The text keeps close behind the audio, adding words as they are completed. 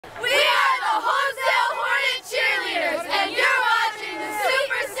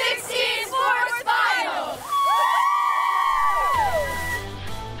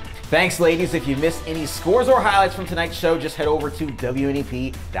Thanks, ladies. If you missed any scores or highlights from tonight's show, just head over to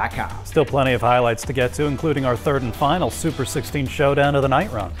WNEP.com. Still plenty of highlights to get to, including our third and final Super 16 showdown of the night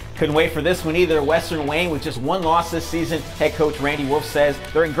run. Couldn't wait for this one either. Western Wayne with just one loss this season. Head coach Randy Wolf says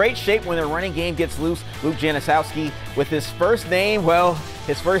they're in great shape when their running game gets loose. Luke Janisowski with his first name, well,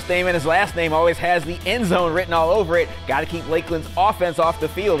 his first name and his last name always has the end zone written all over it. Got to keep Lakeland's offense off the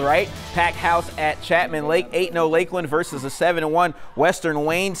field, right? Packed house at Chapman Lake. 8-0 Lakeland versus a 7-1 Western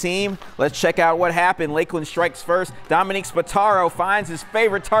Wayne team. Let's check out what happened. Lakeland strikes first. Dominique Spataro finds his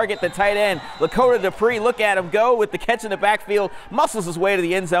favorite target, the tight end. Lakota Dupree, look at him go with the catch in the backfield. Muscles his way to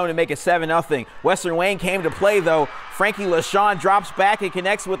the end zone and make it 7-0. Western Wayne came to play, though. Frankie LaShawn drops back and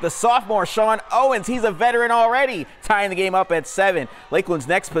connects with the sophomore Sean Owens. He's a veteran already, tying the game up at 7. Lakeland's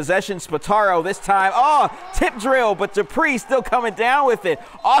next possession, Spataro this time. Oh, tip drill, but Dupree still coming down with it.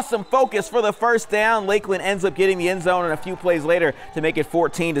 Awesome focus for the first down. Lakeland ends up getting the end zone and a few plays later to make it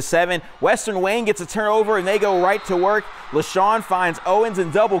 14-7. Western Wayne gets a turnover and they go right to work. LaShawn finds Owens in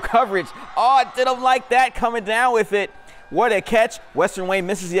double coverage. Oh, didn't like that, coming down with it. What a catch. Western Wayne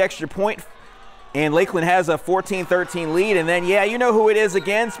misses the extra point. And Lakeland has a 14-13 lead. And then, yeah, you know who it is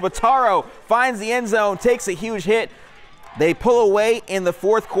again. Spataro finds the end zone, takes a huge hit. They pull away in the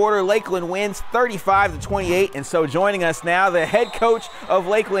fourth quarter. Lakeland wins 35-28. And so joining us now, the head coach of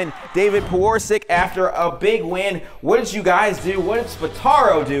Lakeland, David Pewarczyk, after a big win. What did you guys do? What did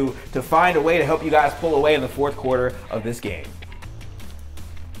Spataro do to find a way to help you guys pull away in the fourth quarter of this game?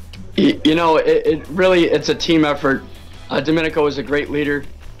 You know, it's a team effort. Domenico is a great leader.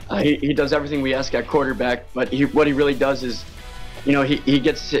 He does everything we ask at quarterback, but what he really does is, you know, he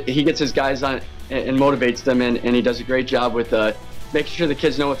gets his guys on and motivates them, and he does a great job with making sure the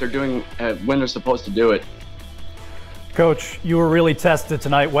kids know what they're doing when they're supposed to do it. Coach, you were really tested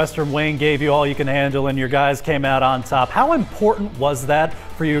tonight. Western Wayne gave you all you can handle, and your guys came out on top. How important was that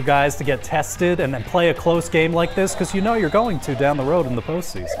for you guys to get tested and then play a close game like this? Because you know you're going to down the road in the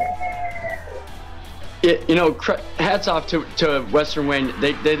postseason. You know, hats off to Western Wayne.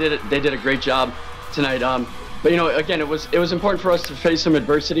 They did a great job tonight. But you know, again, it was important for us to face some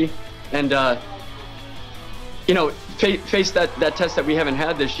adversity, and you know, face that test that we haven't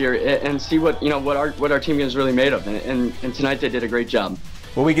had this year, and see what our team is really made of. And tonight they did a great job.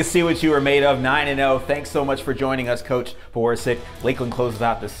 Well, we can see what you were made of, 9-0. Thanks so much for joining us, Coach Pewarczyk. Lakeland closes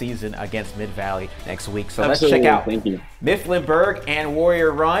out the season against Mid-Valley next week. So Let's check out Mifflinburg and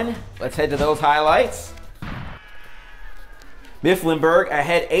Warrior Run. Let's head to those highlights. Mifflinburg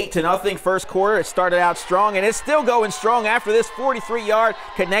ahead 8-0 first quarter. It started out strong, and it's still going strong after this 43-yard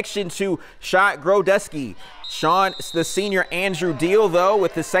connection to Shot Grodeski. Sean, the senior Andrew Deal, though,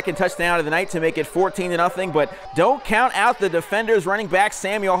 with his second touchdown of the night to make it 14-0. But don't count out the defenders. Running back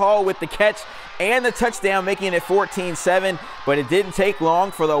Samuel Hall with the catch and the touchdown, making it 14-7. But it didn't take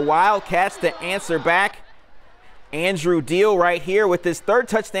long for the Wildcats to answer back. Andrew Deal right here with his third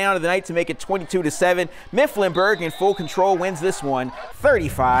touchdown of the night to make it 22-7. Mifflinburg in full control wins this one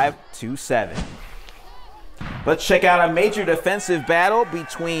 35-7. Let's check out a major defensive battle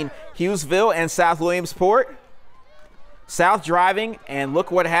between Hughesville and South Williamsport. South driving, and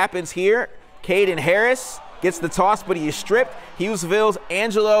look what happens here. Caden Harris gets the toss, but he is stripped. Hughesville's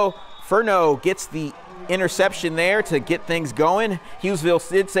Angelo Furno gets the interception there to get things going. Hughesville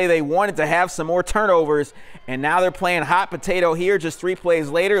did say they wanted to have some more turnovers, and now they're playing hot potato here just 3 plays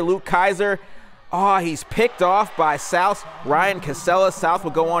later. Luke Kaiser, he's picked off by South's Ryan Casella. South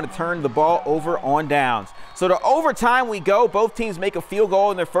will go on to turn the ball over on downs. So to overtime we go. Both teams make a field goal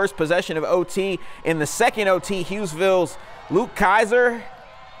in their first possession of OT. In the second OT, Hughesville's Luke Kaiser,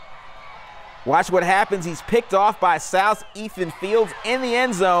 watch what happens. He's picked off by South's Ethan Fields in the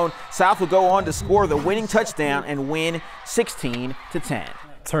end zone. South will go on to score the winning touchdown and win 16-10.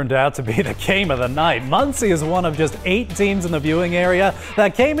 Turned out to be the game of the night. Muncy is one of just 8 teams in the viewing area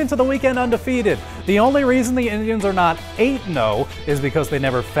that came into the weekend undefeated. The only reason the Indians are not 8-0 is because they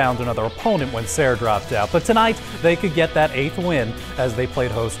never found another opponent when Sayre dropped out. But tonight, they could get that 8th win as they played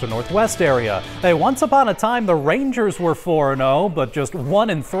host to Northwest Area. Once upon a time, the Rangers were 4-0, but just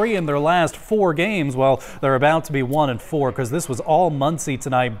 1-3 in their last 4 games. Well, they're about to be 1-4 because this was all Muncy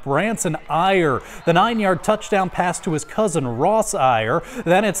tonight. Branson Iyer, the 9-yard touchdown pass to his cousin Ross Iyer.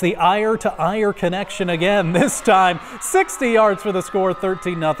 Then it's the Iyer to Iyer connection again. This time, 60 yards for the score,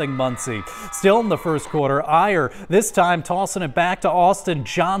 13-0 Muncy. Still in the first quarter, Iyer this time tossing it back to Austin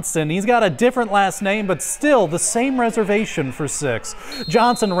Johnson. He's got a different last name, but still the same reservation for 6.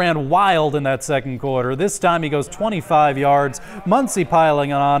 Johnson ran wild in that second quarter. This time he goes 25 yards. Muncy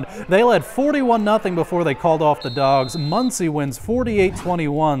piling on. They led 41-0 before they called off the Dogs. Muncy wins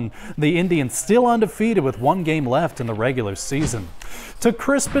 48-21. The Indians still undefeated with 1 game left in the regular season. To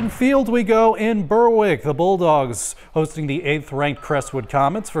Crispin Field we go in Berwick. The Bulldogs hosting the 8th-ranked Crestwood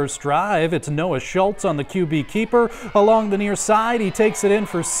Comets. First drive, it's Noah Schultz on the QB keeper. Along the near side, he takes it in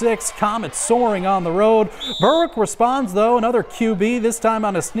for 6. Comets soaring on the road. Berwick responds, though. Another QB, this time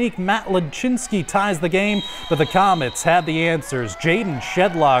on a sneak. Matt Ledchinski ties the game, but the Comets had the answers. Jaden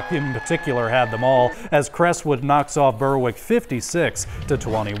Shedlock, in particular, had them all, as Crestwood knocks off Berwick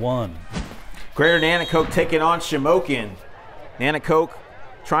 56-21. Greater Nanticoke taking on Shamokin. Nanticoke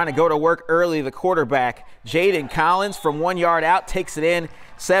trying to go to work early. The quarterback, Jaden Collins, from 1 yard out, takes it in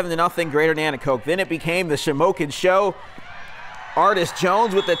 7-0 Greater Nanticoke. Then it became the Shamokin show. Artis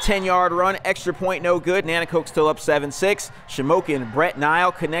Jones with the 10-yard run, extra point no good. Nanticoke still up 7-6. Shamokin, Brett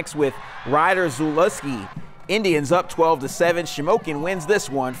Nile connects with Ryder Zuluski. Indians up 12-7. Shamokin wins this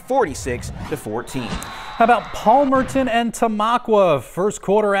one 46-14. How about Palmerton and Tamaqua? First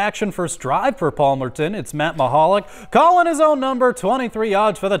quarter action, first drive for Palmerton. It's Matt Mahalik calling his own number, 23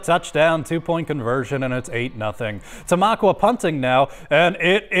 yards for the touchdown, 2-point conversion, and it's 8-0. Tamaqua punting now, and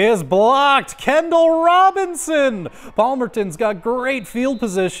it is blocked. Kendall Robinson. Palmerton's got great field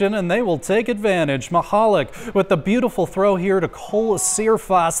position, and they will take advantage. Mahalik with the beautiful throw here to Cole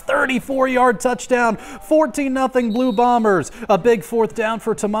Searfoss, 34-yard touchdown, 14-0 Blue Bombers. A big 4th down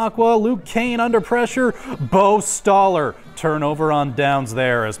for Tamaqua. Luke Kane under pressure. Bo Staller, turnover on downs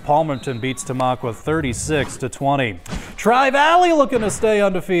there as Palmerton beats Tamaqua 36-20. Tri-Valley looking to stay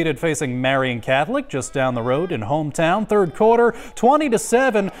undefeated, facing Marian Catholic just down the road in hometown. Third quarter,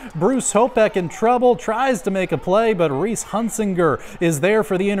 20-7. Bruce Hopek in trouble, tries to make a play, but Reese Hunsinger is there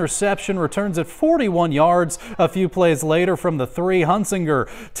for the interception, returns it 41 yards. A few plays later from the 3, Hunsinger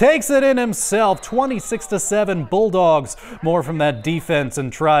takes it in himself, 26-7 Bulldogs. More from that defense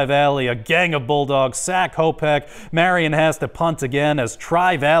in Tri-Valley. A gang of Bulldogs sack Hopek. Marian has to punt again as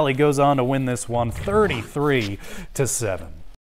Tri-Valley goes on to win this one 33-7.